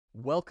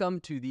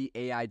Welcome to the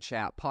AI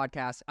Chat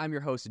podcast. I'm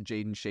your host,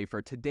 Jaden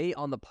Schaefer. Today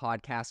on the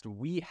podcast,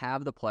 we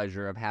have the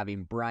pleasure of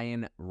having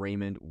Brian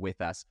Raymond with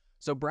us.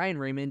 So Brian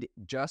Raymond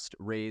just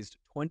raised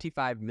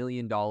 $25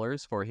 million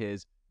for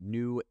his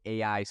new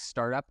AI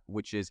startup,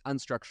 which is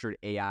Unstructured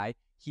AI.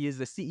 He is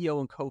the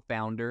CEO and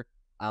co-founder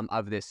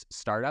of this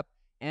startup.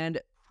 And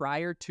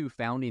prior to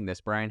founding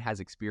this, Brian has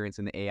experience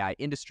in the AI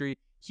industry.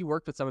 He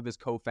worked with some of his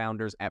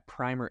co-founders at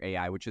Primer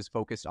AI, which is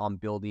focused on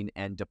building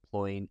and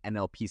deploying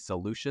NLP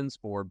solutions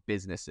for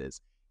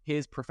businesses.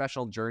 His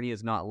professional journey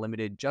is not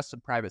limited just to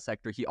the private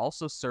sector. He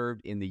also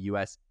served in the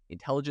U.S.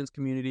 intelligence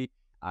community.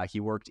 He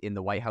worked in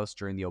the White House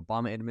during the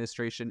Obama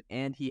administration,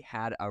 and he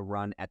had a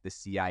run at the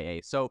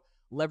CIA. So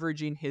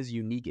leveraging his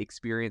unique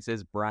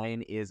experiences,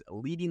 Brian is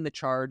leading the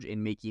charge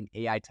in making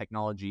AI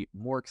technology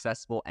more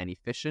accessible and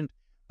efficient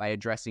by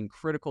addressing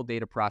critical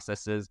data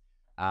processes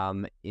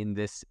in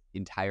this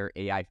entire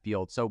AI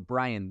field. So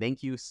Brian,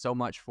 thank you so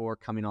much for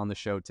coming on the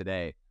show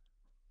today.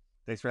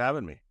 Thanks for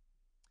having me.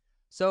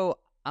 So,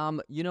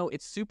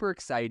 it's super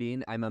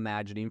exciting, I'm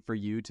imagining, for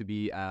you to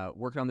be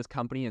working on this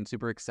company, and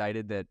super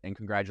excited and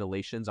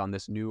congratulations on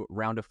this new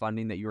round of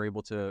funding that you were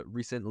able to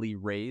recently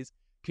raise.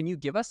 Can you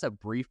give us a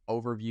brief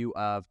overview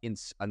of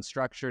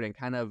Unstructured and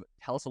kind of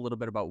tell us a little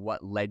bit about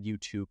what led you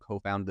to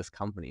co-found this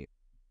company?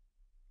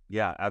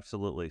 Yeah,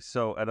 absolutely.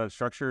 So at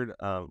Unstructured,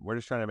 we're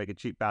just trying to make it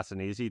cheap, fast,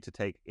 and easy to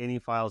take any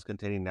files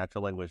containing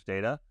natural language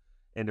data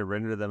and to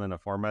render them in a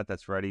format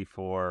that's ready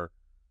for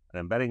an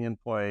embedding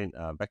endpoint,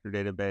 a vector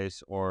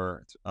database,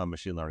 or a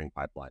machine learning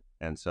pipeline.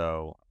 And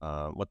so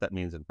what that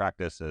means in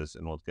practice is,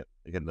 and we'll get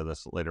into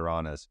this later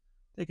on, is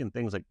taking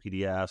things like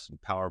PDFs and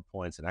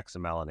PowerPoints and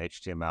XML and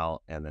HTML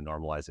and then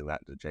normalizing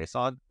that into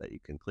JSON that you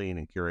can clean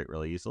and curate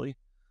really easily,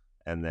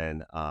 and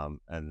then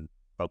and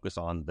focus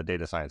on the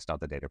data science, not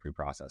the data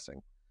preprocessing.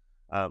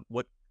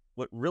 What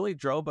really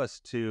drove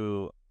us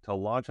to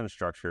launch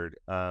Unstructured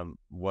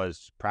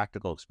was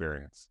practical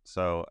experience.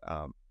 So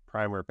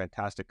Primer,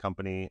 fantastic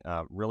company,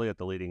 really at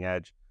the leading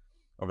edge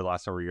over the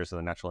last several years in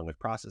the natural language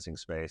processing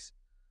space.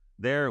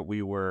 There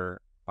we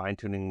were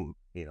fine-tuning,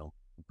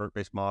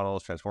 BERT-based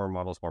models, transformer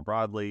models more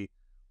broadly,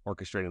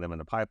 orchestrating them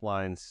into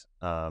pipelines,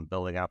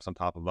 building apps on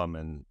top of them,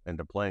 and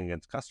deploying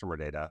against customer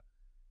data.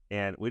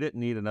 And we didn't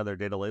need another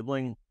data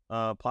labeling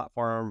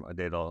platform, a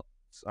data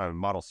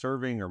model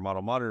serving or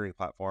model monitoring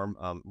platform.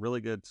 Really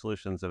good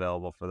solutions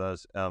available for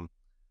those.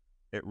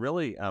 It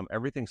really,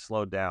 everything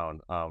slowed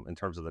down in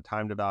terms of the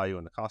time to value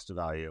and the cost to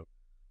value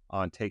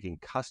on taking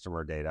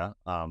customer data,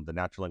 the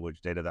natural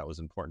language data that was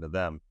important to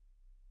them,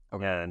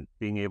 and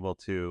being able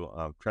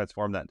to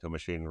transform that into a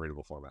machine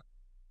readable format.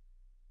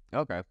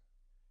 Okay,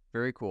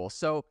 very cool.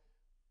 So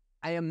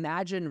I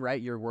imagine, right,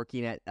 you're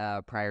working at,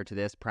 prior to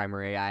this,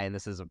 Primer AI, and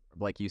this is,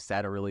 like you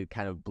said, a really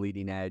kind of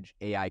bleeding edge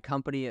AI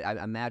company.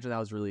 I imagine that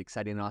was really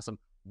exciting and awesome.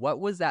 What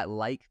was that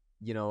like,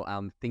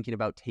 thinking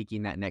about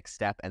taking that next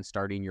step and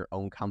starting your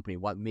own company?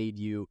 What made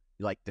you,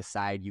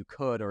 decide you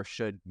could or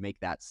should make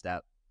that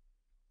step?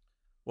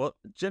 Well,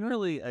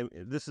 generally,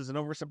 this is an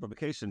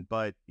oversimplification,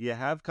 but you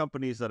have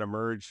companies that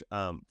emerge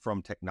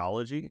from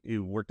technology.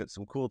 You worked at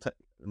some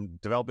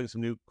developing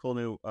some cool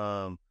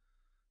new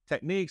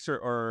techniques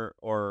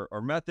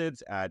or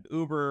methods at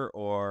Uber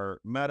or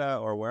Meta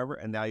or wherever,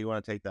 and now you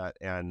want to take that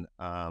and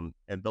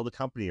build a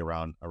company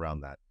around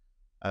that.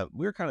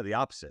 We were kind of the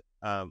opposite.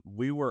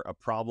 We were a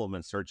problem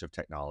in search of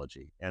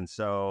technology, and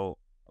so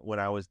when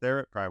I was there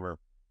at Primer,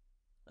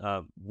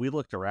 we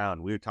looked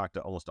around. We talked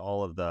to almost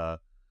all of the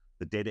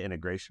data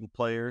integration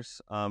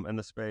players in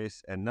the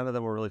space, and none of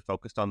them were really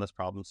focused on this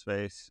problem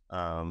space.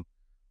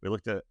 We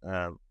looked at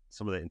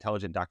some of the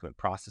intelligent document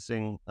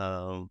processing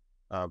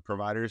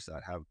providers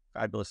that have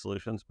fabulous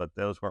solutions, but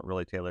those weren't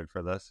really tailored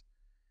for this.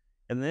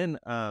 And then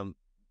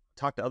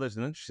talked to others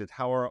and interested,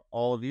 how are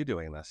all of you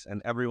doing this?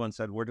 And everyone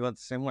said, we're doing it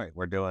the same way.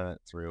 We're doing it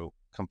through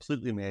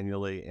completely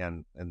manually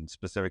and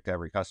specific to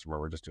every customer.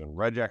 We're just doing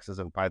regexes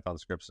and Python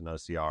scripts and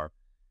OCR.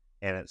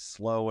 And it's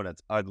slow and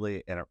it's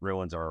ugly and it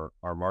ruins our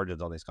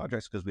margins on these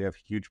contracts because we have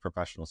huge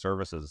professional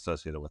services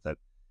associated with it.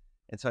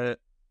 And so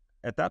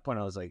at that point,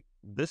 I was like,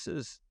 this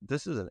is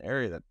an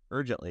area that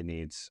urgently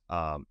needs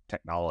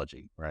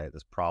technology, right?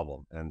 This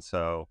problem. And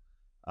so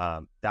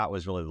that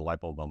was really the light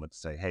bulb moment to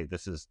say, hey,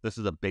 this is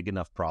a big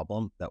enough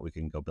problem that we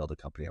can go build a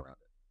company around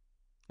it.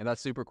 And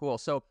that's super cool.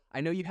 So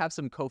I know you have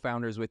some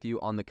co-founders with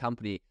you on the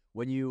company.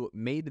 When you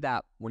made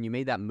that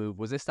move,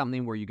 was this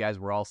something where you guys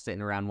were all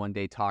sitting around one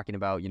day talking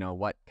about,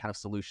 what kind of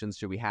solutions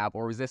should we have?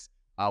 Or was this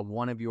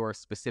one of your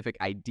specific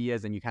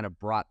ideas and you kind of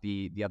brought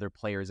the other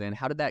players in?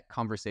 How did that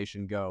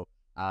conversation go,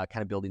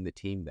 kind of building the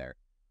team there?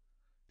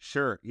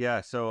 Sure.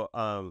 Yeah. So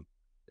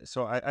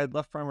I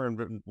left Primer and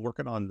been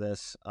working on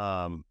this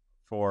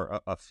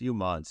for a few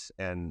months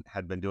and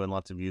had been doing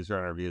lots of user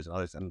interviews and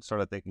others, and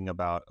started thinking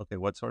about, okay,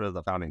 what sort of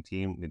the founding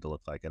team need to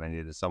look like? And I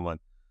needed someone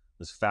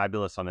who's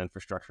fabulous on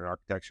infrastructure and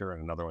architecture,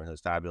 and another one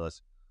who's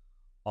fabulous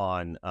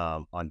on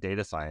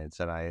data science.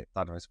 And I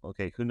thought to myself,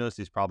 okay, who knows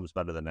these problems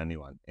better than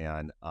anyone?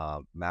 And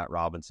Matt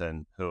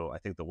Robinson, who I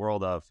think the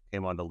world of,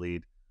 came on to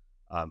lead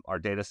our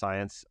data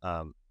science.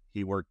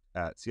 he worked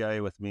at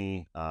CIA with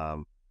me.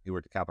 He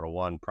worked at Capital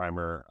One,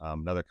 Primer,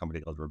 another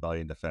company called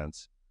Rebellion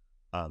Defense.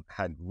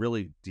 Had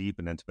really deep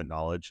and intimate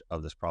knowledge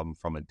of this problem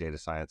from a data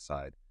science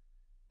side.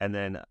 And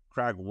then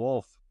Craig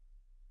Wolf,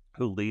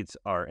 who leads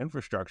our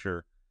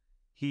infrastructure,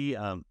 he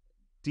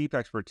deep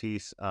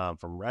expertise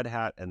from Red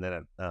Hat, and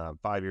then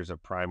 5 years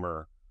of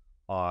Primer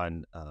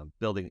on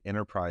building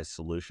enterprise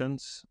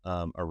solutions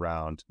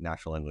around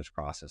natural language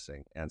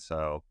processing. And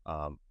so,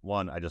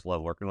 one, I just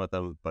love working with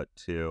them, but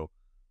two,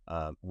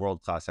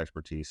 world-class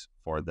expertise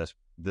for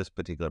this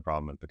particular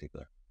problem in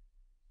particular.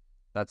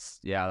 That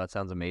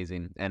sounds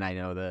amazing. And I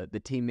know the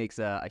team makes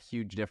a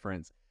huge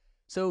difference.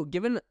 So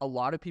given a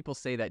lot of people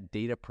say that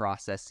data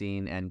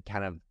processing and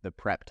kind of the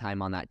prep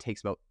time on that takes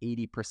about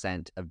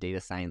 80% of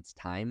data science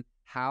time,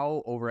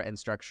 how over at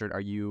Unstructured are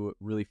you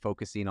really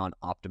focusing on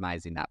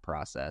optimizing that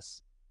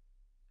process?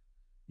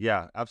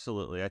 Yeah,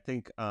 absolutely. I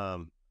think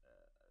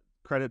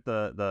credit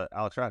the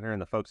Alex Ratner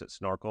and the folks at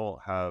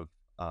Snorkel have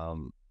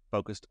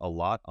focused a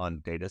lot on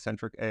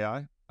data-centric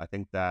AI. I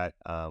think that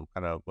kind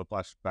of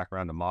whiplashed back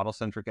around to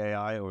model-centric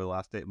AI over the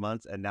last 8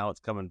 months, and now it's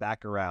coming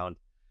back around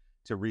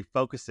to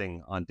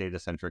refocusing on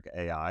data-centric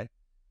AI.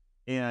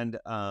 And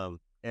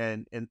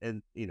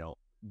you know,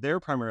 they're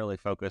primarily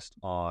focused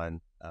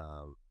on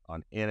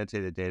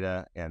annotated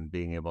data and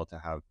being able to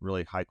have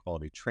really high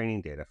quality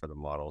training data for the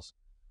models.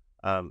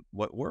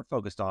 What we're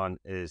focused on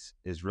is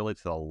really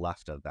to the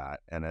left of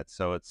that, and it's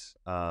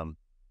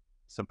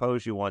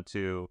suppose you want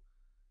to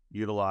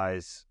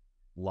utilize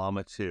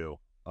Llama 2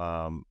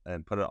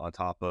 and put it on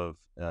top of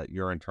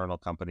your internal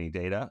company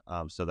data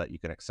so that you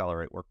can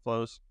accelerate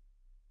workflows.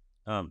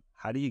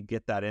 How do you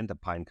get that into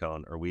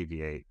Pinecone or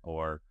Weaviate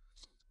or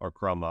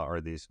Chroma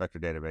or these vector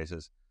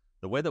databases?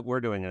 The way that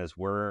we're doing it is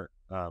we're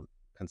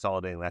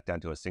consolidating that down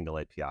to a single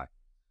API.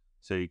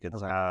 So you can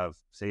have,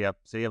 say you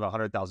have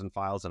 100,000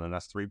 files in an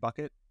S3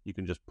 bucket. You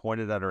can just point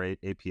it at our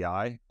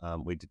API.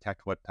 We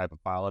detect what type of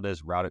file it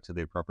is, route it to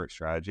the appropriate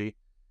strategy,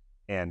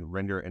 and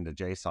render it into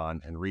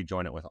JSON and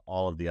rejoin it with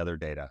all of the other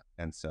data.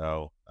 And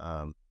so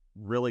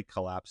really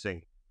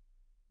collapsing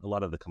a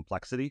lot of the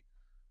complexity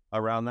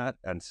around that.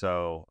 And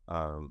so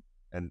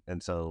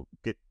so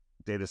get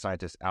data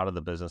scientists out of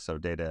the business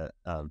of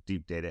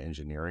deep data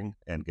engineering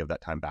and give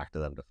that time back to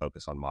them to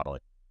focus on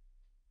modeling.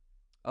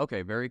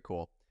 Okay, very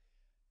cool.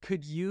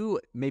 Could you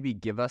maybe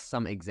give us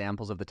some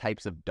examples of the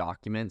types of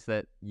documents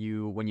that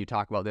when you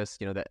talk about this,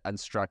 that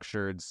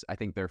Unstructured's, I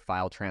think their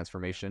file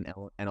transformation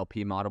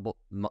NLP model,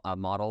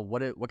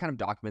 what kind of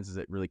documents is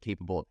it really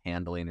capable of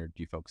handling, or do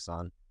you focus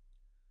on?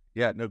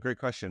 Yeah, no, great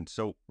question.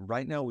 So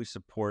right now we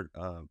support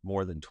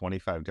more than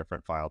 25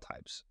 different file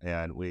types,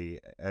 and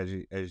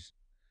as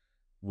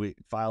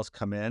files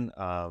come in,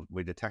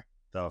 we detect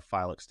the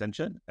file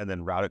extension and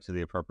then route it to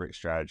the appropriate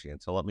strategy.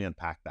 And so let me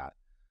unpack that.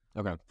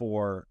 Okay.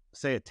 For,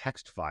 say, a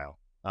text file,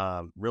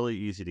 really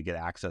easy to get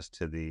access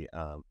to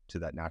to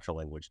that natural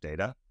language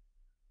data.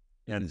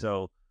 And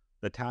so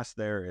the task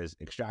there is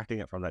extracting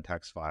it from that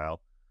text file,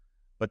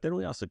 but then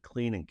we also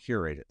clean and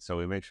curate it. So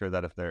we make sure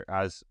that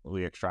as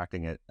we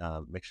extracting it,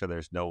 make sure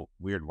there's no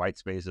weird white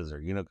spaces or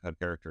Unicode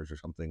characters or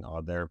something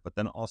on there. But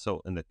then also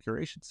in the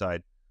curation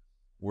side,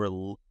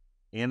 we're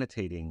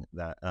annotating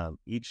that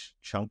each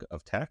chunk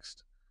of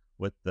text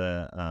with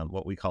the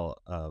what we call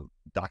a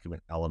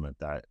document element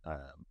that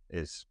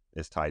is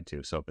tied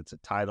to. So if it's a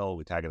title,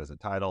 we tag it as a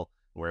title.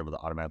 We're able to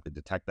automatically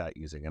detect that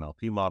using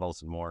NLP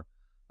models and more,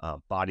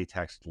 body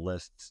text,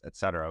 lists,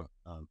 etc.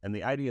 And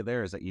the idea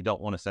there is that you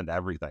don't want to send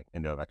everything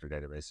into a vector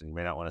database, and you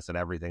may not want to send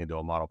everything into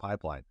a model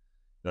pipeline.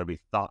 You got to be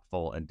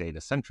thoughtful and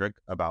data centric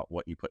about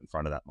what you put in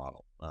front of that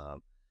model.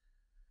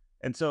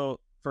 And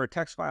so for a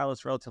text file,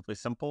 it's relatively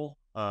simple.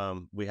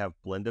 We have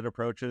blended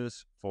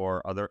approaches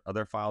for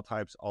other file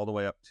types, all the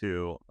way up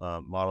to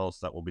models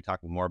that we'll be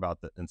talking more about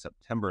in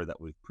September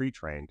that we've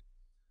pre-trained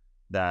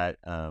that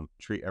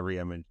treat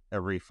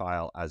every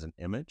file as an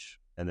image.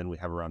 And then we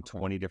have around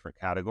 20 different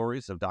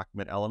categories of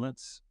document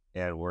elements,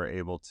 and we're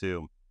able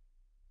to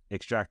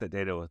extract that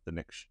data with an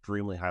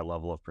extremely high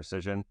level of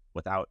precision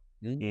without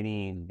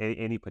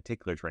any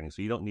particular training.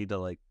 So you don't need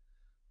to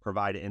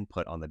provide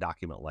input on the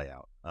document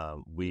layout.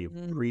 We've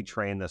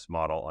pre-trained this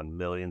model on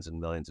millions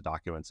and millions of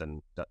documents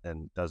and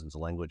dozens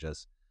of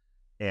languages,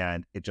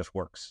 and it just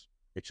works.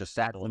 It's just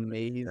That's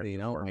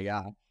amazing. Oh my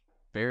God.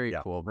 Very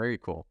cool. Very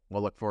cool.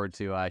 We'll look forward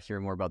to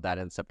hearing more about that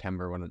in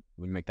September when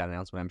we make that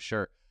announcement, I'm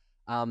sure.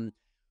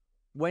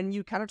 When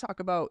you kind of talk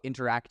about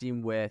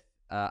interacting with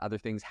other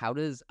things, how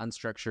does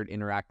Unstructured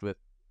interact with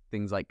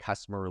things like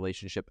customer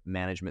relationship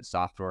management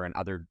software and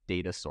other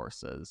data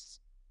sources?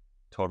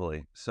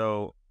 Totally.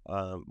 So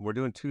we're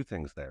doing two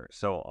things there.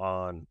 So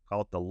on,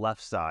 call it the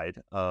left side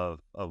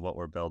of what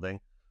we're building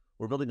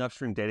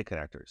upstream data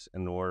connectors,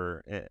 and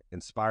we're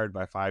inspired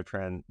by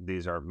Fivetran.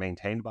 These are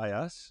maintained by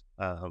us,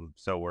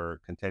 so we're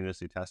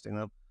continuously testing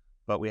them,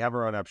 but we have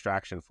our own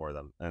abstraction for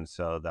them, and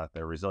so that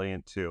they're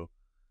resilient to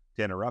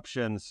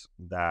interruptions,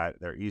 that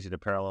they're easy to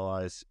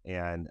parallelize,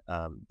 and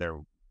they're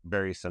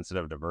very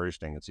sensitive to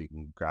versioning, and so you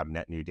can grab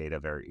net new data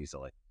very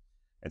easily.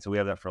 And so we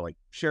have that for like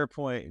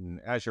SharePoint and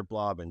Azure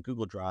Blob and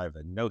Google Drive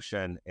and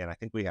Notion. And I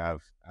think we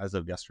have, as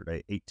of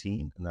yesterday,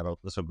 18, and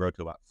this will grow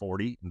to about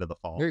 40 into the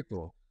fall. Very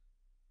cool.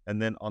 And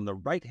then on the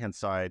right-hand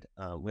side,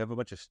 we have a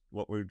bunch of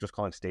what we're just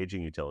calling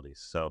staging utilities.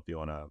 So if you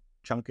want to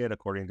chunk it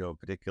according to a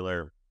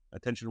particular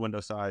attention window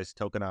size,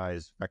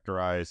 tokenize,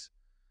 vectorize,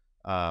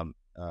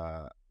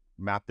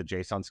 map the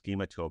JSON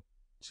schema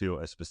to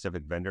a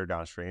specific vendor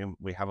downstream,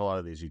 we have a lot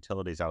of these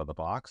utilities out of the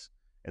box.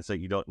 And so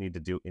you don't need to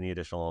do any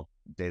additional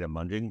data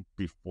munging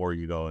before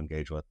you go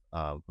engage with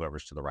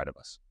whoever's to the right of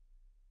us.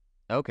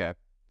 Okay.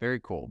 Very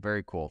cool.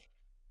 Very cool.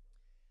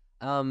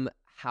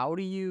 How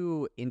do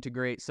you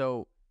integrate?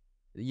 So,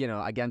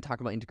 again,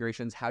 talking about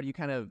integrations, how do you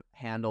kind of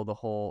handle the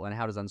whole, and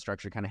how does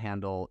Unstructured kind of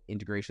handle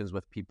integrations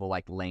with people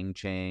like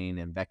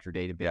LangChain and vector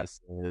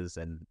databases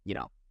and,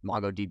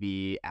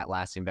 MongoDB,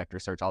 Atlassian vector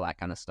search, all that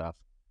kind of stuff?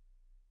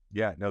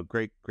 Yeah, no,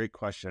 great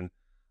question.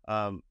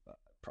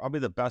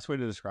 Probably the best way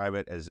to describe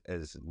it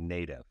is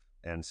native.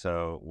 And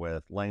so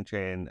with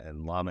LangChain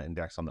and Llama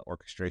Index on the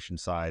orchestration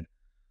side,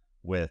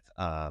 with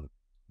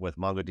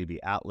MongoDB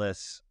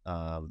Atlas,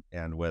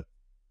 and with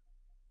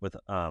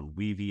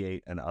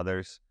Weaviate and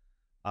others,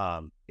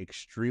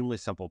 extremely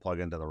simple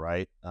plugin to the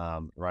right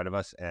of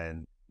us,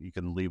 and you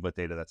can leave with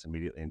data that's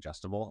immediately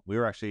ingestible. We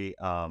were actually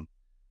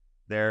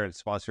there and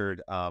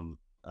sponsored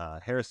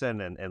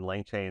Harrison and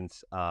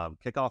LangChain's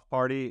kickoff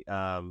party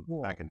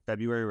back in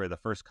February. We were the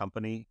first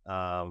company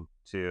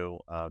to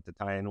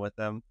tie in with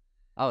them.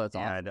 Oh, that's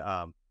awesome.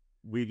 And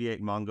Weaviate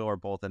and Mongo are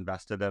both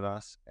invested in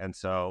us, and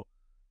so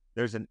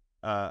there's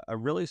a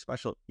really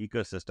special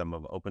ecosystem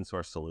of open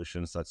source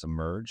solutions that's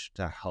emerged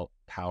to help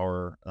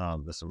power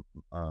this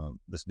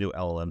new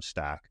LLM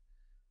stack.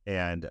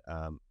 And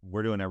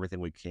we're doing everything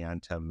we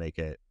can to make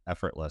it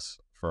effortless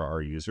for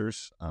our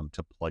users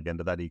to plug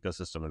into that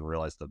ecosystem and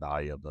realize the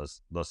value of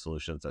those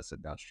solutions that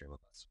sit downstream of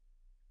us.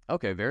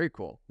 Okay, very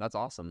cool. That's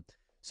awesome.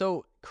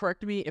 So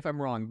correct me if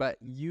I'm wrong, but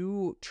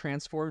you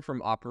transformed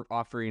from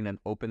offering an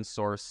open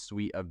source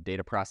suite of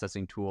data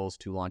processing tools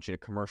to launching a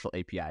commercial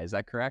API. Is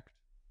that correct?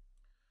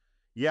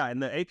 Yeah,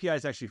 and the API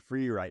is actually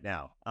free right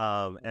now.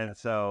 And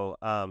so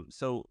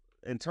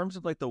in terms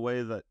of like the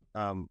way that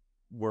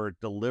we're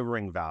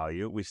delivering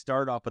value, we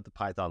start off with the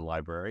Python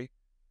library,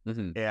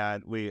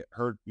 and we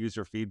heard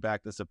user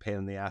feedback. This is a pain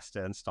in the ass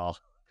to install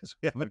because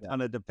we have a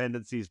ton of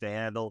dependencies to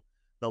handle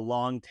the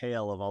long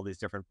tail of all these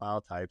different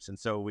file types. And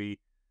so we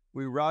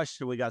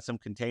rushed and we got some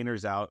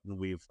containers out, and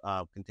we've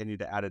continued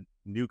to add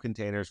new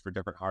containers for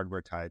different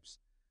hardware types.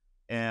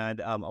 And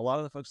a lot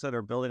of the folks that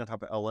are building on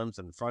top of LLMs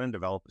and front-end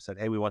developers said,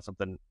 hey, we want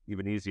something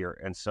even easier.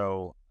 And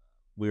so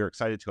we were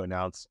excited to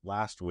announce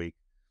last week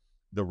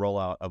the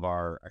rollout of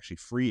our actually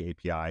free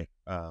API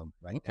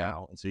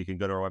now. And so you can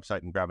go to our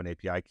website and grab an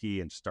API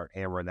key and start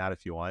hammering that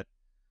if you want.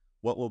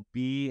 What we'll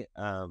be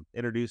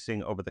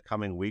introducing over the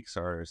coming weeks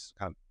are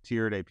kind of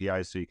tiered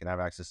APIs, so you can have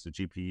access to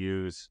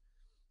GPUs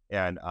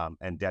and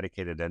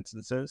dedicated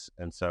instances.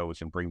 And so we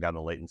can bring down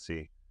the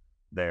latency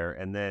there.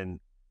 And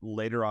then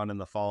later on in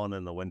the fall and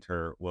in the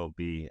winter, we'll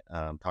be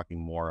talking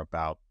more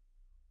about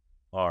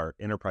our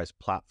enterprise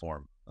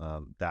platform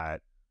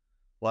that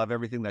will have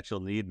everything that you'll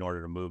need in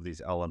order to move these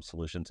LLM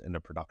solutions into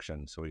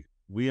production. So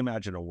we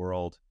imagine a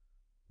world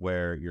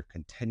where you're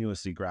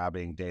continuously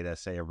grabbing data,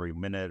 say every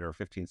minute or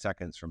 15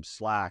 seconds from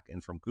Slack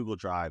and from Google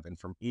Drive and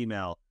from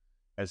email,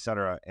 et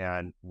cetera,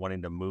 and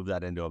wanting to move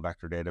that into a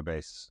vector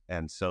database.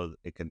 And so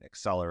it can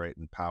accelerate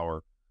and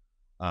power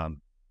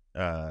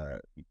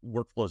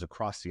workflows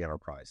across the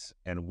enterprise.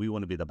 And we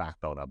want to be the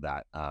backbone of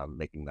that,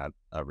 making that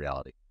a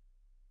reality.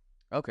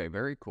 Okay,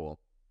 very cool.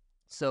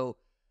 So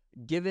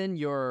given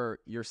your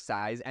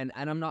size, and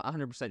I'm not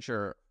 100%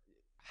 sure,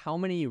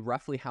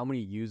 roughly how many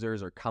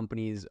users or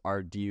companies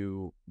do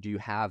you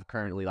have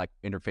currently like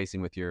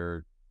interfacing with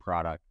your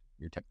product,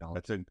 your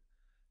technology?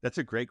 That's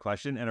a great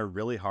question and a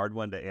really hard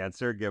one to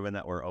answer, given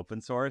that we're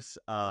open source.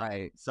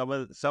 Right. Some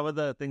of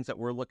the things that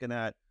we're looking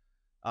at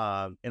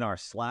in our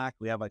Slack,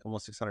 we have like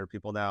almost 600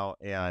 people now,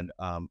 and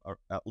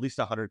at least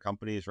 100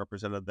 companies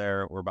represented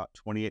there. We're about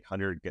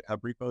 2,800 GitHub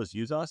repos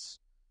use us.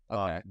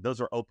 Okay. Those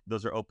are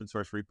open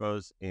source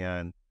repos,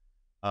 and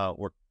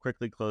we're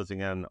quickly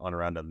closing in on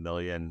around 1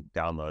 million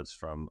downloads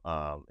from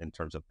in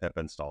terms of pip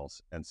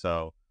installs, and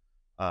so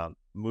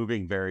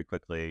moving very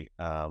quickly,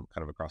 kind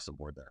of across the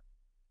board there.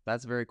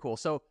 That's very cool.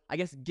 So I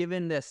guess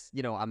given this,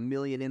 1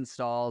 million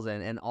installs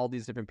and all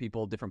these different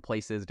people, different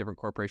places, different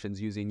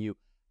corporations using you,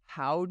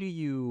 how do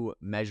you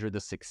measure the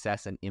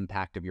success and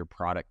impact of your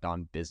product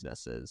on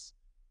businesses?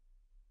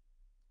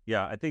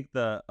 Yeah, I think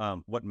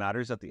what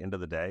matters at the end of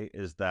the day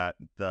is that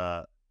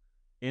the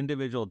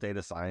individual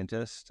data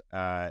scientist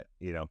at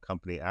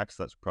company X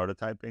that's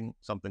prototyping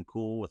something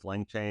cool with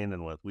LangChain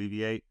and with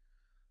Weaviate,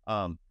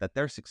 that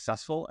they're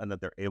successful and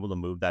that they're able to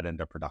move that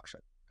into production.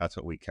 That's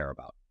what we care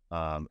about.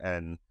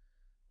 And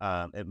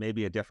it may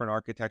be a different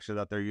architecture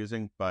that they're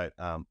using, but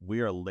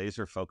we are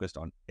laser focused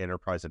on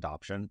enterprise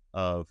adoption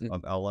of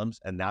LLMs,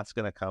 and that's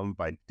going to come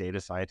by data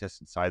scientists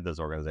inside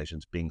those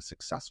organizations being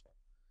successful.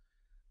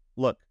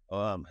 Look,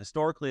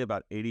 historically,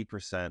 about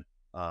 80%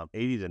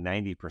 80 to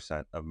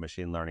 90% of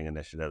machine learning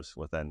initiatives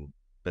within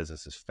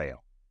businesses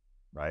fail,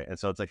 right? And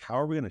so it's like, how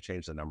are we going to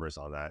change the numbers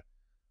on that?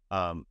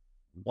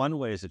 One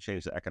way is to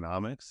change the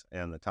economics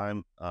and the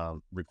time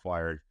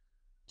required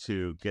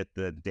to get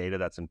the data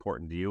that's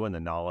important to you and the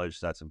knowledge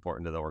that's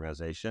important to the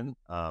organization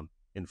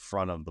in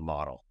front of the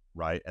model,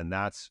 right? And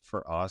that's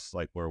for us,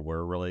 like where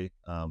we're really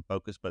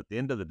focused. But at the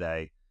end of the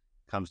day,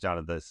 it comes down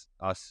to this,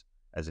 us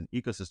as an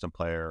ecosystem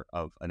player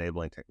of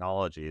enabling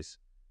technologies,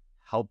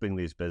 helping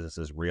these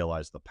businesses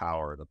realize the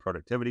power, the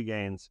productivity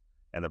gains,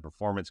 and the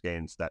performance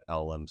gains that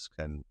LLMs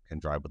can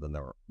drive within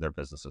their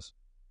businesses.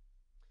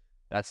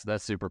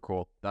 That's super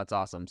cool. That's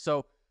awesome.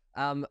 So,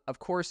 of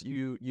course,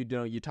 you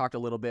talked a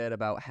little bit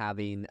about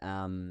having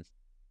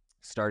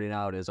starting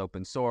out as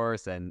open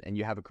source and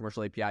you have a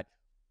commercial API.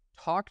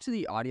 Talk to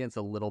the audience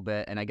a little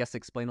bit, and I guess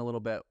explain a little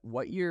bit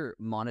what your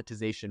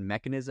monetization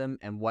mechanism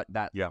and what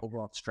that Yeah.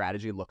 overall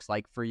strategy looks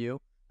like for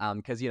you.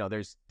 Because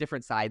there's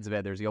different sides of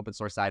it. There's the open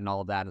source side and all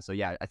of that, and so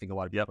yeah, I think a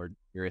lot of people are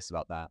curious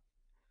about that.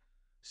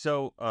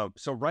 So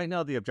right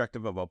now, the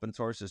objective of open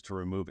source is to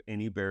remove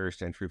any barriers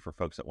to entry for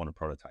folks that want to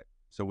prototype.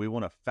 So we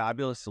want a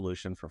fabulous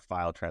solution for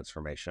file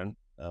transformation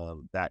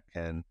that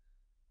can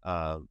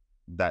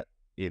that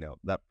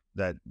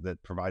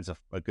provides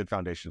a good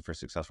foundation for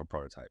successful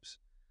prototypes.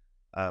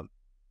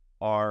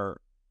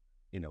 Our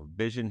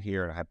vision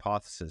here and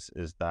hypothesis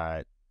is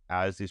that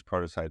as these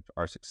prototypes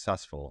are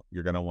successful,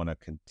 you're going to want to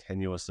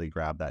continuously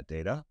grab that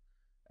data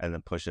and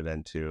then push it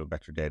into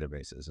vector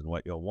databases. And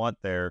what you'll want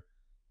there,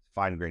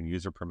 fine-grained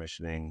user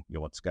permissioning, you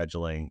want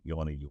scheduling, you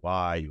want a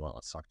UI, you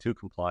want SOC 2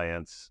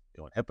 compliance,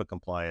 you want HIPAA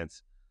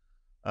compliance.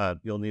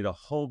 You'll need a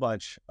whole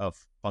bunch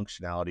of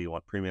functionality. You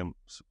want premium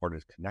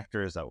supported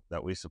connectors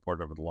that we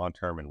support over the long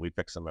term, and we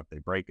fix them if they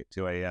break at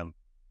 2 a.m.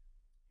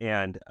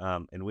 And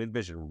we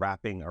envision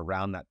wrapping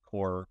around that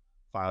core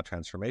file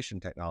transformation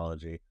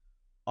technology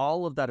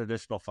all of that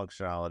additional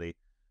functionality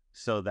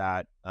so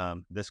that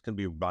this can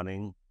be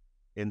running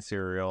in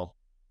serial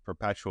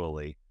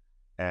perpetually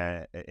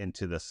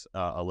into this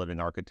a living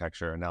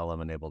architecture, an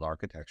LLM-enabled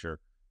architecture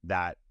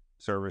that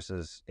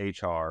services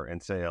HR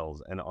and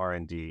sales and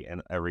R&D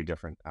and every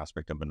different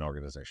aspect of an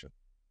organization.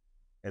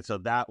 And so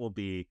that'll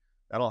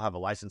have a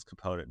license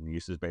component and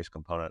usage-based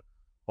component.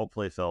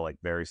 Hopefully feel like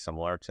very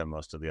similar to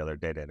most of the other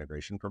data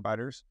integration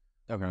providers,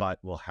 but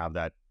we'll have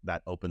that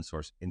open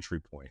source entry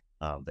point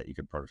that you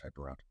can prototype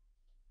around.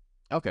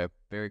 Okay,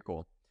 very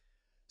cool.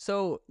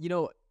 So,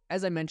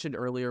 as I mentioned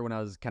earlier when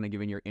I was kind of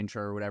giving your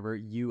intro or whatever,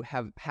 you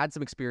have had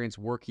some experience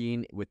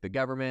working with the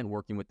government,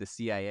 working with the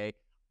CIA.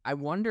 I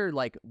wonder,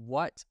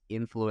 what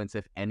influence,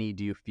 if any,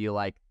 do you feel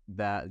like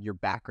that your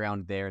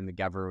background there in the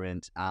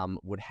government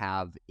would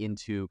have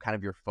into kind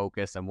of your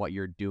focus and what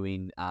you're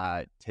doing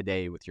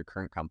today with your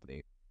current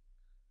company?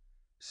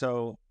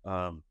 So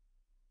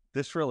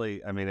this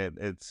really, I mean,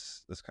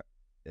 it's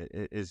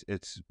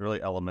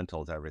really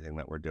elemental to everything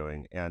that we're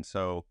doing. And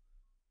so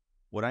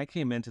when I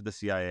came into the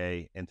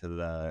CIA,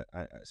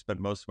 I spent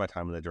most of my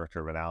time in the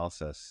director of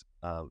analysis.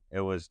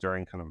 It was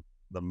during kind of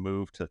the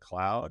move to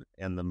cloud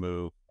and the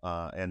move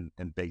and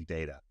big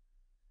data.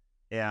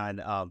 And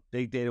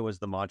big data was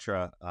the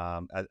mantra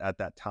at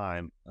that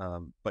time,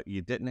 but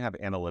you didn't have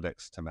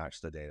analytics to match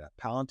the data.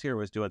 Palantir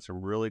was doing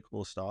some really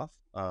cool stuff,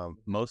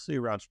 mostly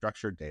around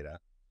structured data.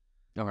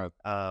 Okay.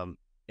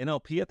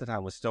 NLP at the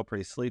time was still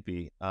pretty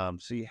sleepy,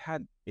 so you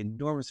had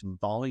enormous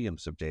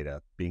volumes of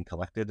data being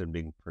collected and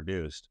being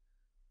produced,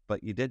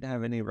 but you didn't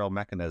have any real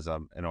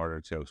mechanism in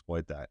order to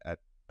exploit that. At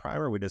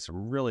Primer, we did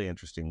some really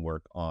interesting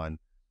work on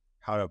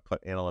how to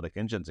put analytic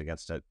engines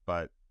against it,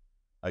 but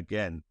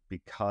again,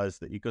 because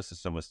the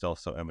ecosystem was still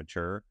so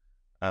immature,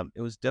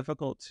 it was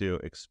difficult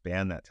to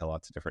expand that to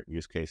lots of different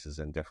use cases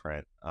and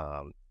different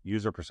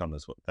user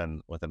personas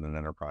within an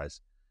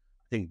enterprise.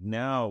 I think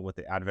now with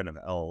the advent of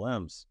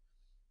LLMs,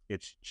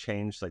 it's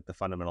changed like the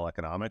fundamental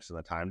economics and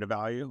the time to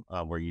value,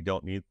 where you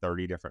don't need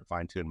 30 different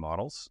fine-tuned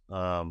models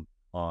on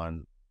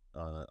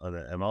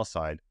the ML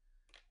side.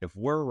 If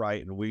we're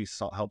right and we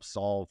help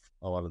solve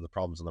a lot of the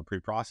problems on the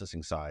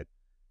pre-processing side,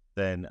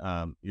 then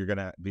you're going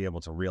to be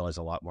able to realize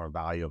a lot more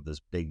value of this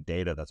big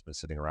data that's been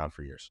sitting around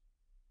for years.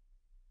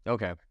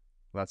 Okay,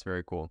 well, that's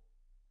very cool.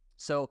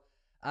 So,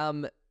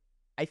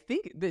 I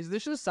think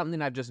this is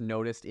something I've just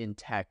noticed in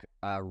tech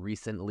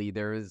recently.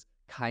 There is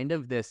kind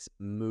of this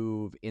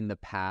move in the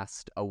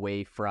past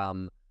away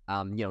from,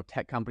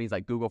 tech companies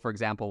like Google, for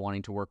example,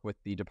 wanting to work with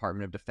the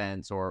Department of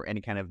Defense or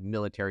any kind of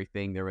military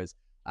thing. There was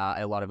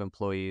a lot of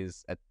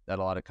employees at a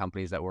lot of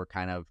companies that were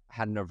kind of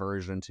had an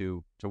aversion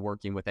to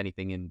working with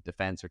anything in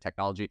defense or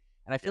technology.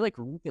 And I feel like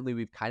recently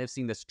we've kind of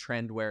seen this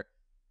trend where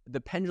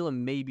the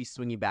pendulum may be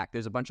swinging back.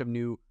 There's a bunch of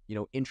new,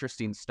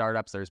 interesting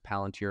startups. There's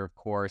Palantir, of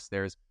course.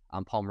 There's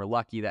Palmer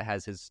Luckey that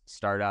has his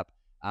startup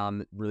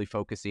really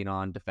focusing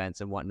on defense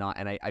and whatnot.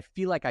 And I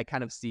feel like I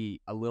kind of see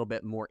a little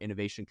bit more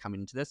innovation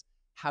coming into this.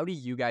 How do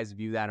you guys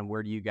view that, and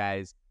where do you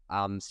guys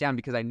stand?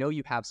 Because I know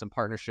you have some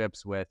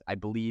partnerships with, I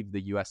believe,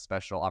 the U.S.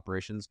 Special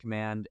Operations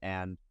Command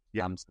and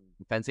some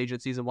defense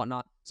agencies and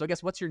whatnot. So I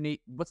guess what's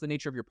the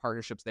nature of your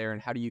partnerships there,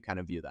 and how do you kind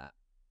of view that?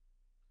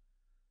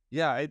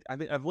 Yeah, I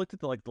think I've looked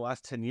at the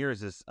last 10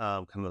 years as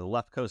kind of the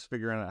left coast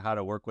figuring out how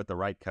to work with the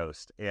right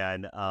coast,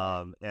 Right.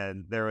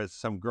 and there was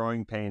some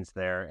growing pains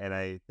there, and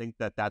I think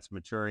that that's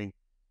maturing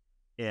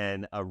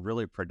in a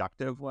really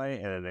productive way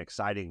and an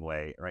exciting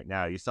way right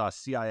now. You saw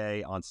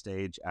CIA on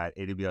stage at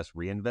AWS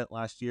reInvent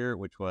last year,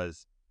 which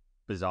was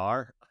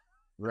bizarre.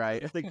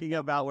 Right. Thinking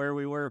about where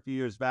we were a few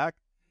years back,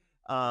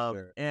 For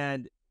sure.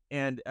 and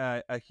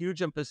a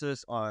huge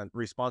emphasis on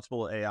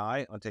responsible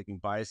AI, on taking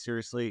bias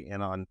seriously,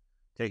 and on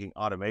taking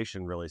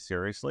automation really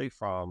seriously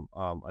from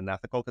an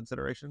ethical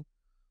consideration,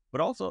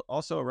 but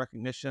also a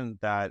recognition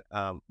that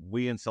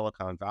we in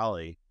Silicon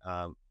Valley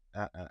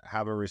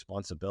have a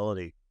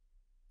responsibility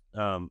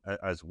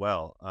as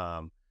well,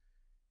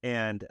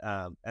 and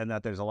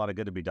that there's a lot of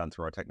good to be done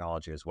through our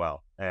technology as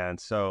well. And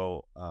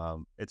so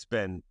it's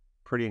been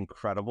pretty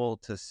incredible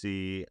to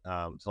see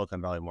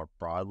Silicon Valley more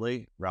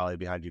broadly rally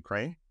behind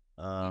Ukraine,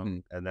 Hmm.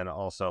 and then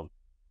also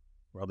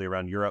rally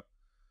around Europe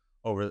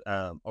over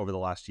the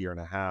last year and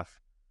a half.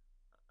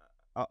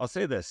 I'll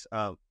say this: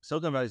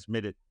 Silicon Valley's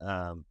made it.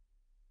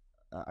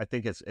 I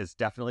think it's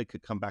definitely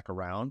could come back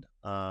around,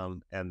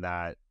 and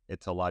that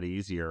it's a lot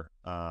easier.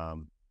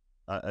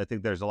 I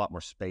think there's a lot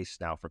more space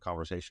now for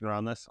conversation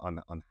around this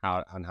on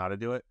how to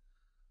do it.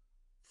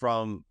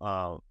 From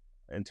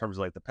in terms of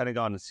like the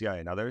Pentagon and CIA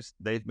and others,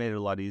 they've made it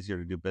a lot easier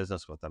to do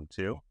business with them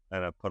too,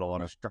 and have put a lot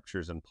Yeah. of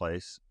structures in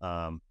place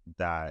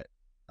that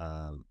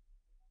um,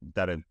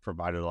 that have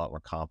provided a lot more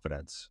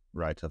confidence,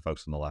 right, to the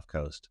folks on the left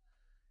coast.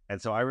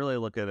 And so I really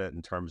look at it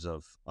in terms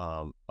of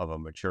a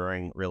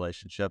maturing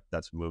relationship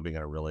that's moving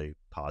in a really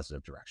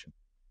positive direction.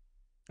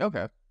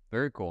 Okay.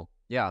 Very cool.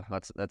 Yeah,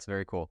 that's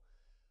very cool.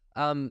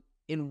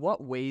 In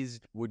what ways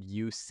would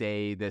you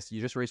say this?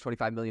 You just raised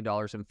 $25 million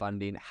in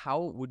funding.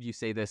 How would you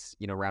say this,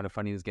 round of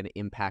funding is going to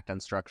impact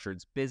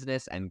Unstructured's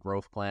business and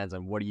growth plans,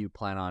 and what do you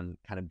plan on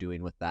kind of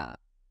doing with that?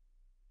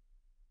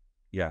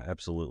 Yeah,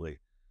 absolutely.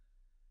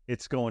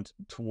 It's going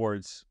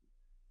towards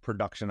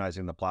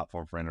productionizing the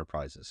platform for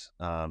enterprises.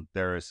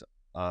 There's,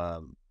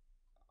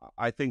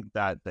 I think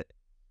that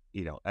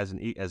as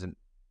an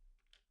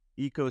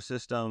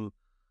ecosystem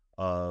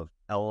of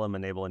LLM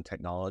enabling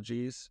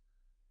technologies,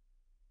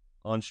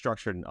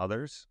 Unstructured and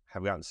others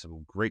have gotten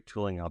some great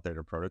tooling out there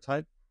to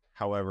prototype.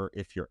 However,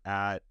 if you're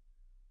at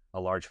a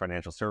large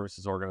financial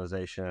services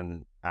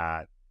organization,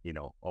 at a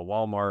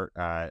Walmart,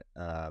 at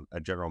a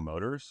General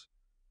Motors,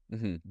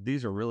 Hmm.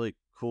 these are really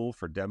cool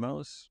for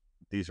demos.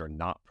 These are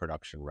not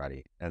production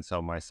ready, and so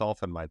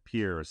myself and my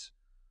peers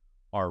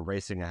are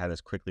racing ahead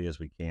as quickly as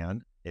we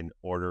can in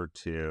order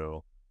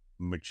to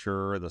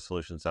mature the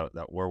solutions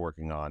that we're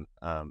working on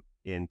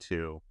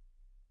into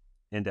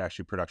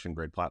actually production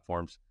grade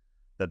platforms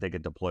that they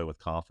could deploy with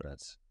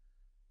confidence.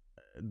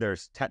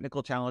 There's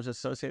technical challenges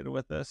associated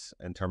with this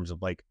in terms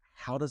of like,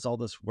 how does all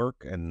this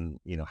work, and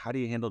how do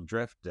you handle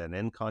drift and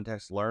in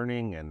context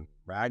learning and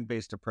RAG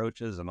based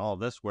approaches and all of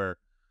this, where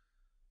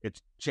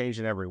it's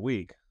changing every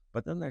week.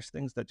 But then there's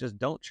things that just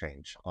don't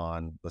change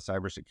on the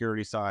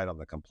cybersecurity side, on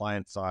the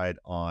compliance side,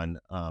 on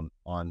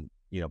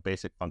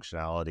basic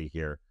functionality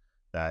here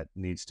that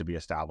needs to be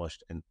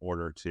established in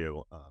order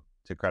to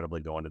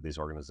credibly go into these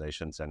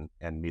organizations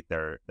and meet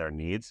their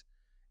needs.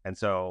 And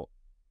so,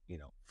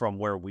 from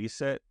where we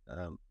sit,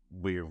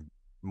 we've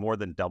more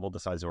than doubled the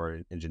size of our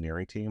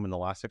engineering team in the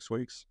last 6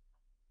 weeks.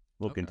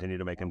 We'll Okay. continue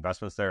to make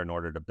investments there in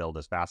order to build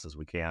as fast as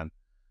we can,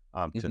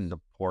 to Hmm.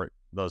 support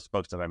those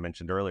folks that I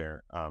mentioned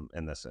earlier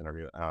in this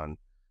interview, on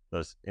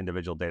those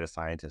individual data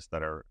scientists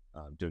that are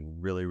doing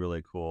really,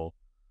 really cool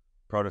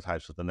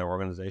prototypes within their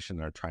organization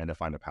and are trying to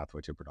find a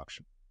pathway to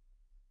production.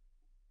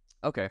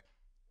 Okay.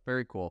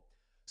 Very cool.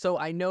 So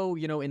I know,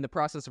 in the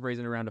process of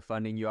raising a round of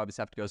funding, you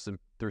obviously have to go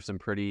through some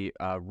pretty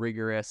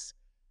rigorous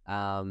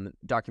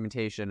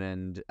documentation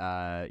and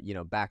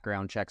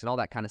background checks and all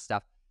that kind of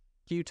stuff.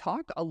 Can you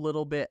talk a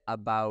little bit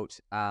about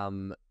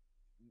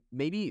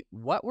maybe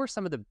what were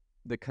some of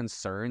the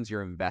concerns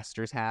your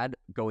investors had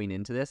going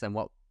into this, and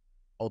what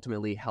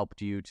ultimately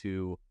helped you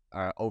to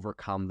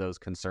overcome those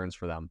concerns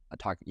for them?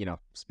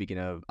 Speaking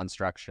of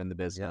Unstructured and the Yeah,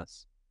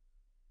 business.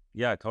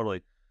 yeah,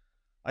 totally.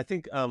 I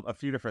think a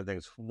few different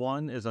things.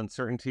 One is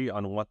uncertainty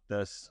on what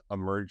this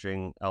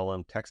emerging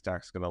LM tech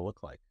stack is going to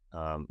look like.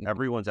 Mhm.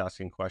 Everyone's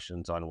asking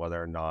questions on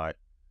whether or not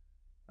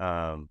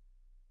um,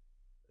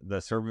 the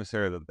service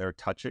area that they're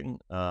touching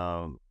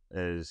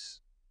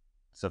is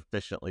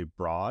sufficiently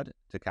broad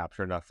to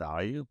capture enough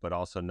value, but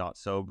also not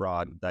so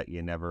broad that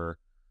you never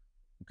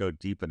go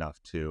deep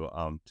enough to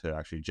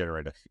actually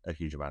generate a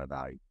huge amount of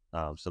value.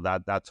 So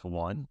that's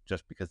one,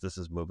 just because this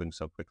is moving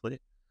so quickly.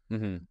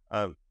 Mhm.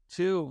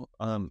 Two,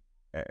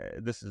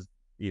 this is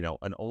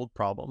an old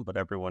problem, but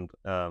everyone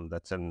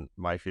that's in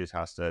my shoes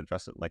has to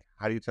address it. Like,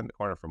 how do you turn the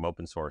corner from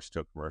open source to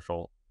a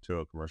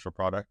commercial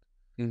product?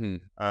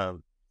 Mhm.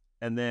 Um,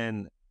 and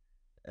then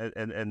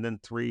and then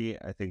three,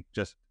 I think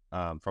just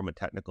from a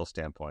technical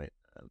standpoint,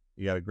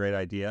 you got a great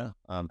idea.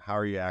 How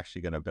are you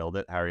actually going to build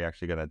it? How are you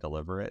actually going to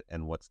deliver it?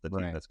 And what's the team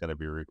Right. that's going to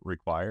be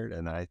required?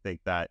 And I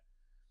think that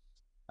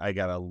I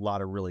got a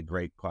lot of really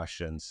great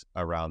questions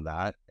around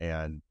that,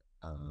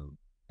 um,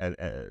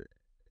 and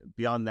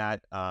beyond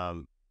that,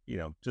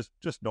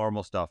 just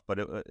normal stuff. But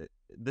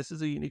this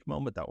is a unique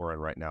moment that we're in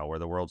right now, where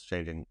the world's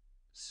changing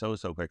so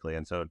quickly,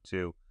 and so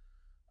to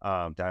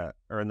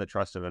earn the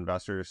trust of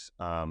investors,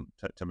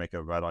 to make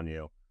a bet on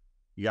you,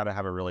 you got to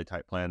have a really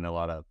tight plan and a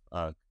lot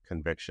of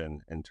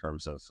conviction in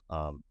terms of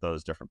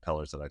those different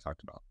pillars that I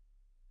talked about.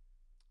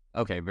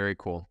 Okay, very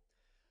cool.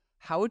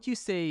 How would you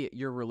say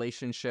your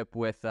relationship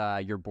with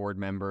your board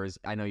members?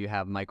 I know you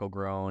have Michael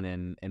Groen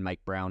and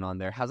Mike Brown on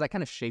there. How's that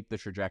kind of shaped the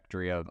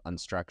trajectory of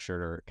Unstructured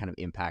or kind of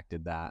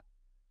impacted that?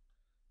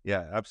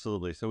 Yeah,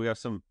 absolutely. So we have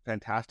some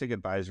fantastic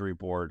advisory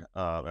board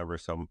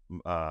members. So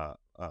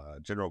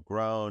General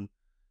Groen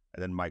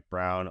and then Mike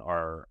Brown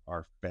are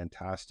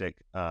fantastic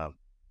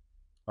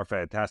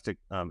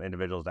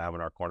individuals to have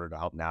in our corner to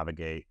help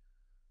navigate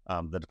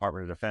the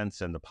Department of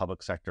Defense and the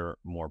public sector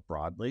more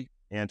broadly,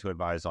 and to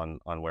advise on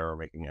where we're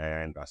making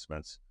AI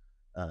investments.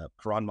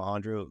 Karan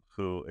Mahandru,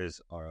 who is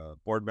our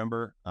board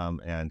member,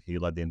 and he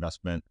led the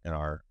investment in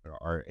our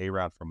A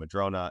round from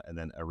Madrona, and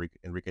then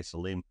Enrique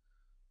Salim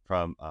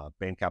from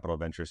Bain Capital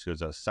Ventures, who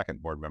is a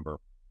second board member,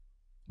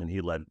 and he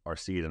led our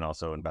seed and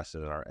also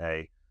invested in our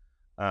A.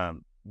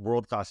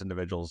 World-class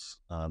individuals,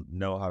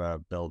 know how to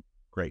build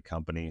great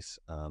companies,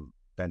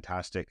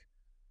 fantastic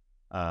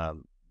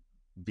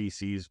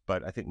VCs,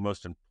 but I think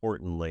most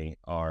importantly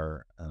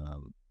are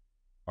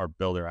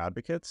builder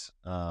advocates,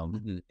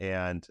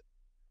 and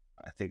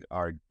I think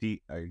are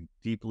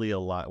deeply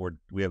aligned.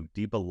 We have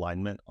deep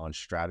alignment on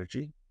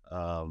strategy,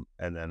 and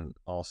then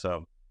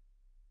also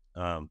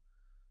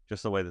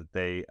just the way that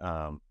they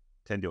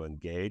tend to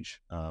engage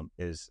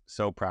is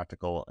so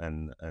practical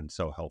and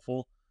so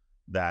helpful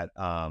that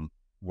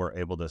we're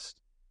able to,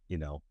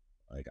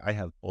 like I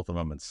have both of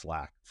them in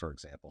Slack, for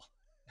example.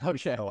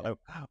 Okay. So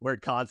we're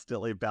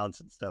constantly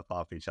bouncing stuff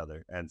off each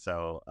other, and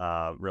so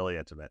really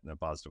intimate in a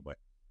positive way.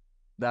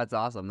 That's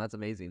awesome. That's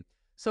amazing.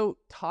 So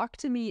talk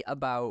to me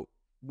about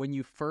when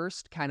you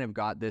first kind of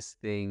got this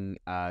thing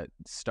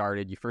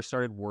started, you first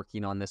started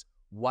working on this.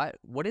 What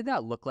did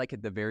that look like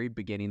at the very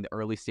beginning, the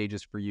early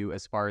stages for you,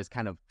 as far as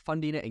kind of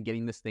funding it and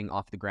getting this thing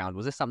off the ground?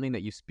 Was this something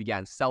that you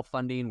began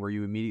self-funding? Were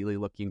you immediately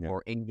looking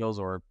for angels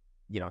or,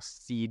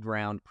 seed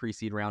round,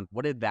 pre-seed round?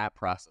 What did that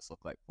process look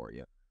like for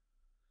you?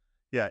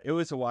 Yeah, it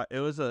was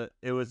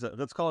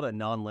let's call it a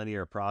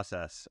non-linear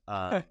process.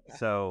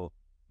 So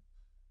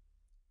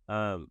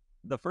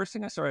the first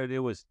thing I started to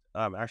do was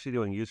actually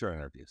doing user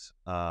interviews.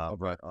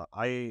 Right.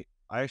 I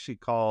actually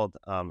called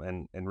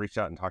and reached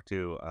out and talked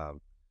to,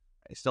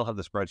 I still have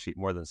the spreadsheet,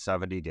 more than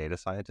 70 data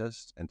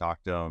scientists, and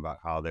talked to them about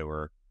how they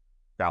were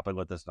grappling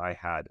with this. And I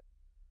had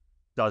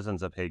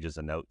dozens of pages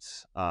of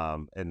notes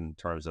in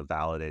terms of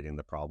validating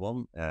the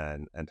problem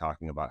and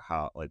talking about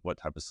how, like, what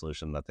type of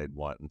solution that they'd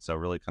want. And so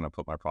really kind of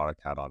put my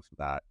product hat on for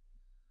that.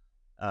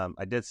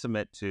 I did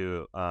submit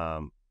to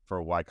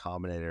for Y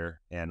Combinator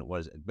and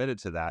was admitted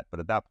to that. But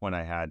at that point,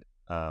 I had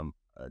a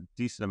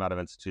decent amount of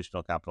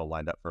institutional capital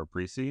lined up for a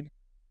pre-seed.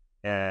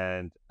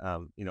 And,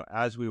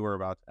 as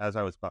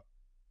I was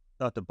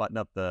about to button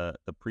up the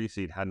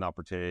pre-seed, had an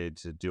opportunity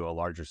to do a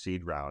larger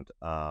seed round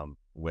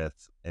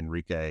with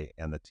Enrique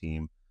and the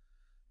team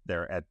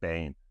there at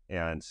Bain.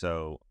 And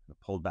so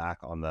pulled back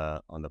on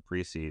the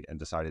pre-seed and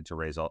decided to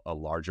raise a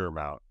larger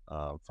amount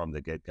from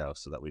the get-go,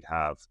 so that we'd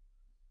have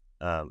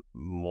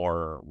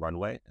more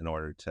runway in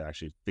order to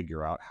actually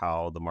figure out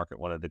how the market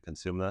wanted to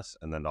consume this,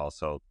 and then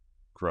also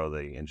grow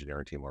the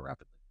engineering team more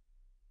rapidly.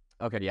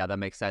 Okay, yeah, that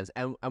makes sense.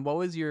 And what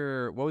was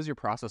your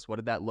process? What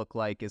did that look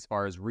like as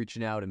far as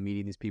reaching out and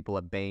meeting these people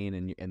at Bain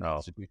and the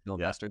institutional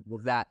investors?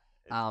 Was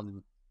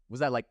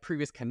that like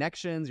previous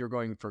connections? You were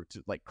going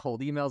to like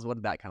cold emails? What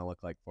did that kind of look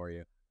like for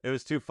you? It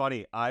was too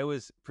funny. I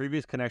was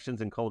previous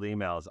connections and cold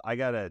emails. I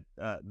got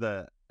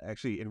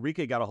actually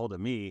Enrique got a hold of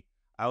me.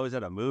 I was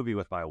at a movie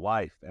with my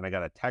wife, and I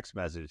got a text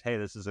message. Hey,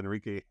 this is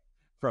Enrique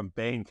from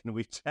Bain. Can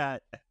we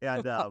chat?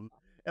 And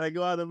and I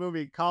go out of the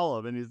movie, call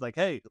him, and he's like,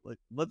 "Hey,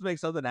 let's make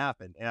something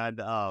happen."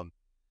 And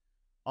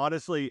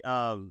honestly,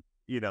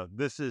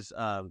 this is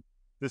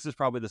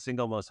probably the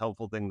single most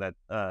helpful thing that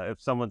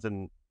if someone's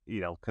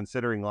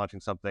considering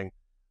launching something,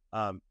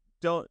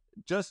 don't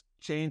just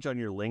change on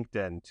your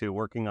LinkedIn to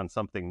working on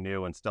something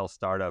new and still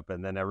startup,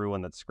 and then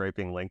everyone that's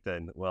scraping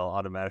LinkedIn will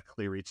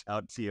automatically reach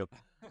out to you.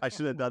 I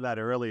should have done that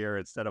earlier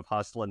instead of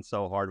hustling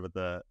so hard with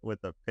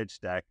the pitch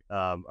deck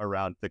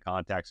around the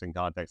contacts and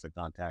contacts and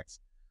contacts.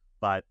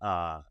 But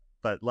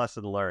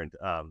lesson learned,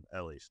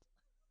 at least.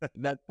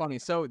 That's funny.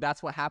 So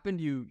that's what happened.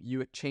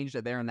 You changed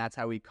it there, and that's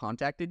how he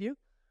contacted you?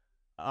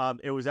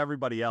 It was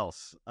everybody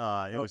else.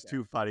 It was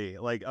too funny.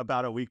 Like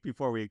about a week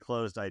before we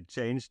closed, I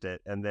changed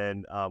it, and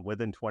then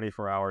within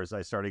 24 hours,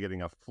 I started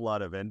getting a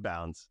flood of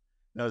inbounds.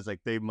 And I was like,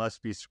 they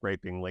must be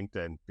scraping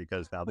LinkedIn,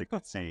 because now they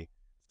can see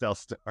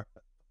Stellstar.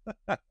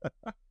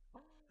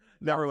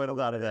 Never would have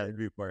thought of that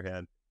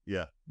beforehand.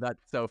 Yeah. That's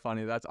so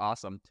funny. That's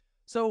awesome.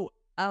 So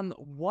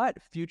what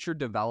future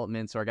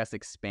developments, or I guess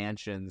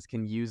expansions,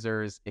 can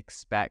users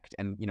expect,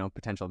 and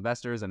potential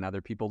investors and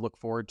other people look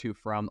forward to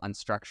from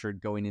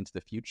Unstructured going into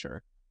the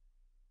future?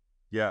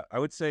 Yeah, I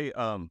would say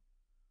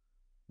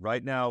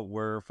Right now,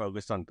 we're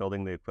focused on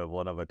building the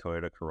equivalent of a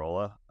Toyota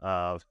Corolla.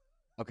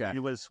 Okay.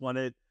 You just want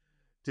it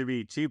to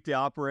be cheap to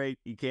operate.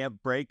 You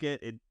can't break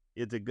it.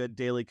 It's a good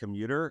daily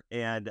commuter,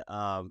 and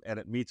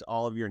it meets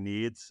all of your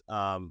needs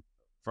from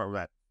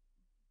that.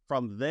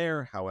 From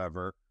there,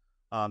 however,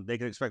 they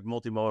can expect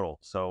multimodal.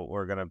 So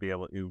we're going to be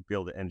able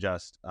to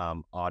ingest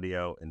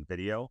audio and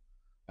video.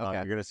 Okay.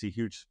 You're going to see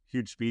huge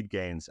speed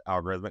gains,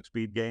 algorithmic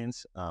speed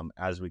gains,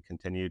 as we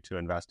continue to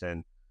invest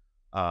in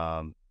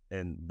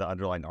the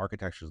underlying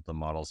architectures of the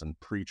models and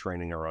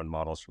pre-training our own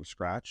models from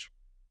scratch.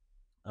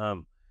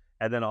 And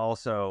then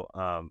also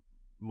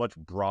much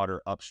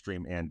broader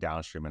upstream and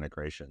downstream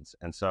integrations.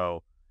 And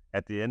so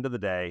at the end of the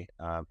day,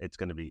 it's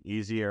going to be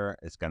easier,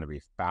 it's going to be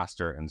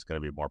faster, and it's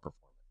going to be more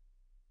performant.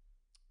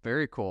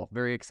 Very cool.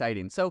 Very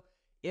exciting. So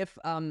if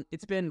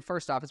it's been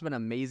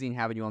amazing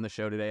having you on the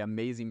show today.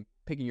 Amazing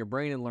picking your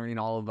brain and learning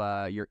all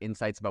of your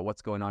insights about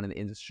what's going on in the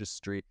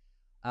industry.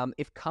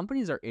 If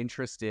companies are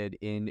interested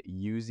in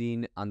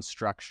using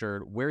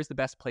Unstructured, where's the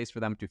best place for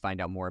them to find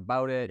out more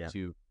about it,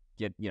 to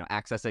get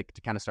access it,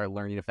 to kind of start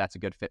learning if that's a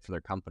good fit for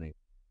their company?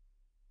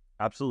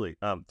 Absolutely.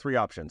 3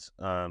 options.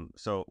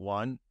 So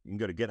 1, you can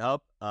go to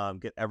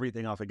GitHub, get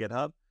everything off of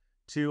GitHub.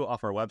 2,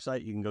 off our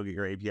website, you can go get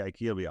your API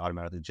key. It'll be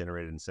automatically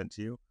generated and sent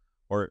to you.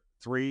 Or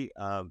 3,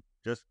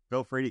 just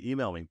feel free to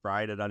email me,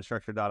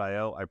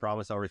 brian@unstructured.io. I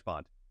promise I'll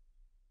respond.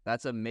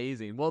 That's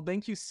amazing. Well,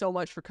 thank you so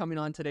much for coming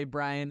on today,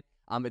 Brian.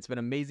 It's been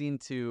amazing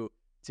to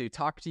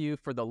talk to you.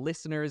 For the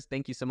listeners,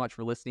 thank you so much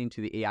for listening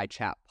to the AI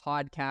Chat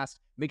podcast.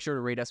 Make sure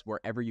to rate us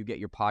wherever you get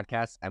your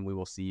podcasts, and we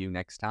will see you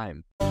next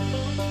time.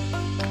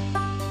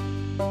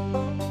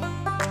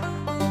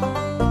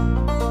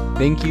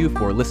 Thank you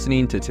for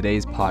listening to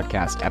today's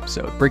podcast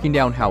episode, breaking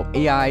down how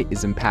AI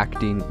is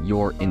impacting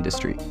your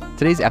industry.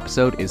 Today's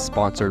episode is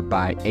sponsored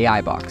by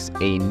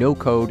AIbox, a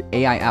no-code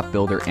AI app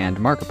builder and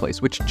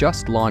marketplace, which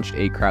just launched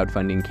a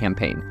crowdfunding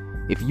campaign.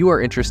 If you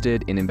are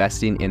interested in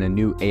investing in a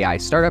new AI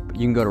startup, you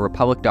can go to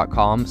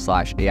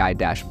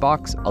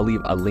republic.com/AI-box. I'll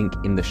leave a link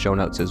in the show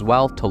notes as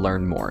well to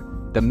learn more.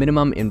 The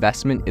minimum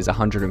investment is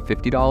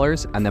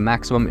 $150 and the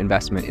maximum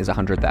investment is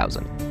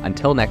 $100,000.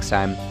 Until next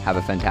time, have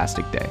a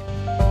fantastic day.